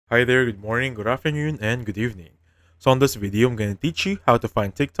Hi there, good morning, good afternoon, and good evening. So on this video, I'm going to teach you how to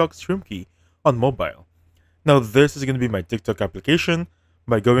find TikTok stream key on mobile. Now this is going to be my TikTok application.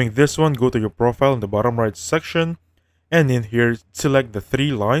 By going this one, go to your profile in the bottom right section, and in here, select the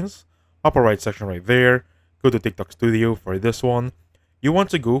three lines, upper right section right there, go to TikTok Studio for this one. You want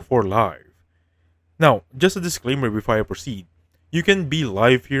to go for live. Now, just a disclaimer before I proceed. You can be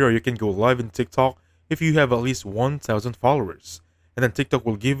live here or you can go live in TikTok if you have at least 1,000 followers, and then TikTok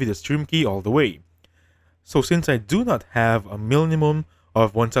will give you the stream key all the way. So since I do not have a minimum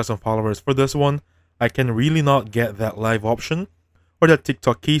of 1,000 followers for this one, I can really not get that live option or that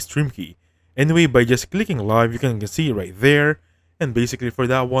TikTok key stream key. Anyway, by just clicking live, you can see it right there, and basically for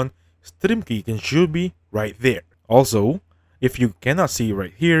that one, stream key should be right there. Also, if you cannot see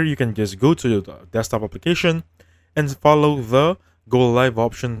right here, you can just go to the desktop application and follow the go live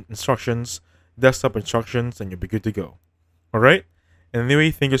option instructions, desktop instructions, and you'll be good to go. Alright?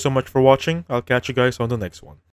 Anyway, thank you so much for watching. I'll catch you guys on the next one.